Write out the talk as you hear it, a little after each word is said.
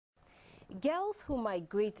Girls who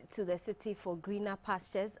migrate to the city for greener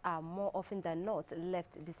pastures are more often than not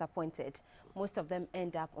left disappointed. Most of them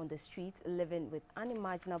end up on the street living with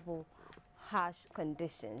unimaginable harsh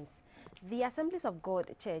conditions. The Assemblies of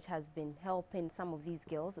God Church has been helping some of these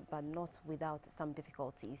girls, but not without some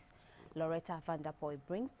difficulties. Loretta Vanderpoy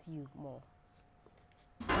brings you more.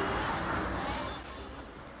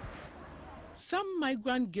 Some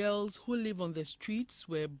migrant girls who live on the streets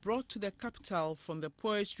were brought to the capital from the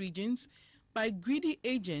poorest regions by greedy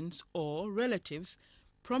agents or relatives,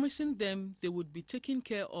 promising them they would be taken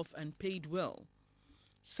care of and paid well.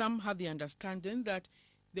 Some had the understanding that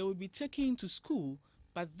they would be taken to school,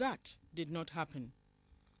 but that did not happen.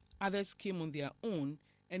 Others came on their own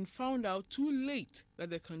and found out too late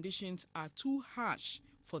that the conditions are too harsh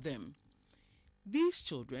for them. These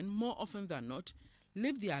children, more often than not,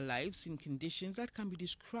 live their lives in conditions that can be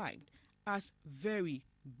described as very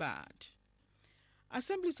bad.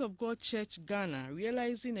 Assemblies of God Church Ghana,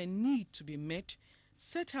 realizing a need to be met,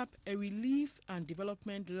 set up a Relief and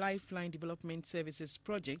Development Lifeline Development Services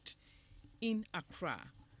project in Accra.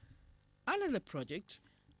 Under the project,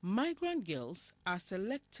 migrant girls are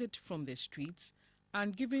selected from the streets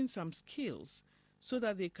and given some skills so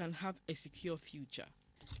that they can have a secure future.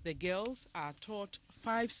 The girls are taught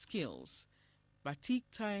 5 skills: batik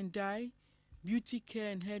tie and dye, beauty care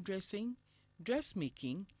and hairdressing,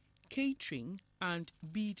 dressmaking, catering, and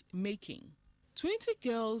bead making. 20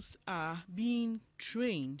 girls are being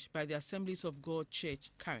trained by the Assemblies of God Church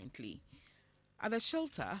currently. At the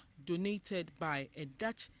shelter, donated by a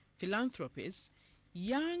Dutch philanthropist,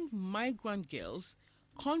 young migrant girls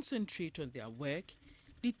concentrate on their work,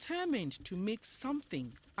 determined to make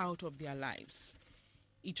something out of their lives.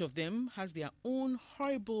 Each of them has their own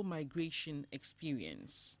horrible migration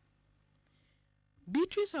experience.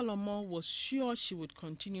 Beatrice Alomo was sure she would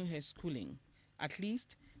continue her schooling. At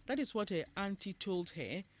least, that is what her auntie told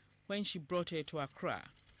her when she brought her to Accra.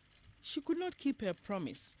 She could not keep her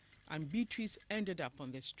promise, and Beatrice ended up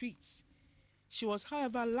on the streets. She was,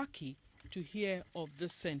 however, lucky to hear of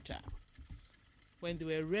this center. When they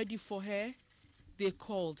were ready for her, they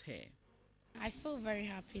called her. I feel very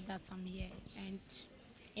happy that I'm here, and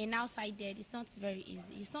outside there it's not very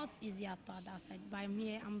easy. It's not easy at all outside, but I'm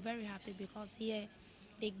here. I'm very happy because here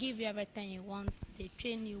they give you everything you want. They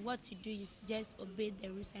train you. What you do is just obey the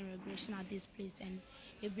rules and regulation at this place, and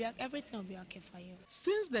everything will be okay for you.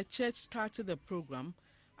 Since the church started the program,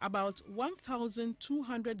 about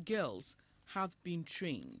 1,200 girls have been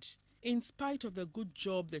trained. In spite of the good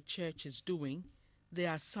job the church is doing, there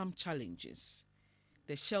are some challenges.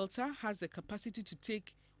 The shelter has the capacity to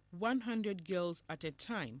take 100 girls at a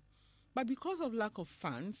time, but because of lack of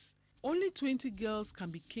funds, only 20 girls can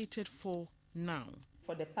be catered for now.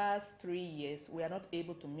 For the past 3 years, we are not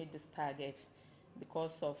able to meet this target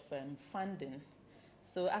because of funding.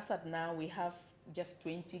 So as at now, we have just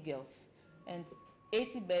 20 girls, and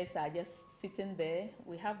 80 beds are just sitting there.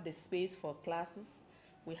 We have the space for classes.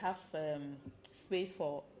 We have space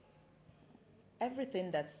for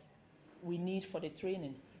everything that we need for the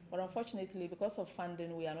training. But unfortunately, because of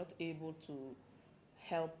funding, we are not able to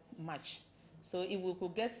help much. So if we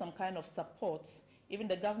could get some kind of support, even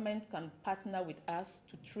the government can partner with us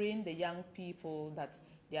to train the young people that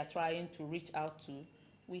they are trying to reach out to.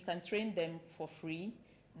 We can train them for free.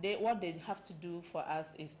 What they have to do for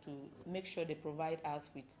us is to make sure they provide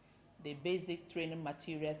us with the basic training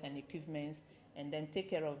materials and equipments, and then take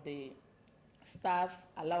care of the staff,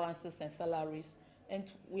 allowances and salaries.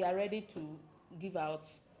 And we are ready to give out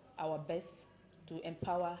our best to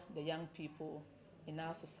empower the young people in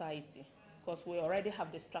our society, because we already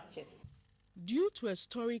have the structures. Due to a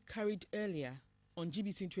story carried earlier on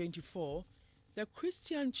GBC 24, the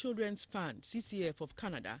Christian Children's Fund, CCF of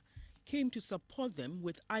Canada, came to support them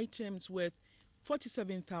with items worth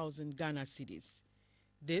 47,000 Ghana cedis.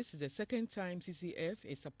 This is the second time CCF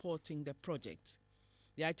is supporting the project.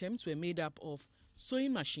 The items were made up of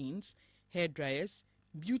sewing machines, hair dryers,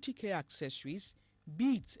 beauty care accessories,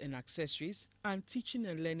 beads and accessories, and teaching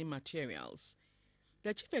and learning materials.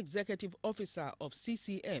 The Chief Executive Officer of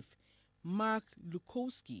CCF, Mark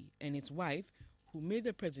Lukowski, and his wife, who made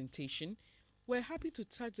the presentation, were happy to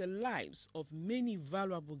touch the lives of many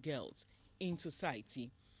valuable girls in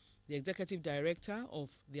society. The Executive Director of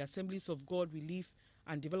the Assemblies of God Relief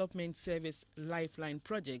and Development Service Lifeline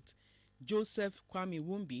Project, Joseph Kwame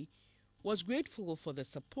Wumbi, was grateful for the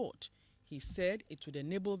support. He said it would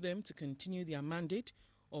enable them to continue their mandate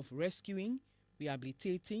of rescuing,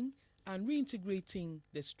 rehabilitating, and reintegrating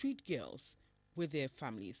the street girls with their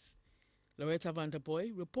families. Loretta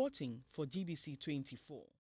Vanderpoy reporting for GBC 24.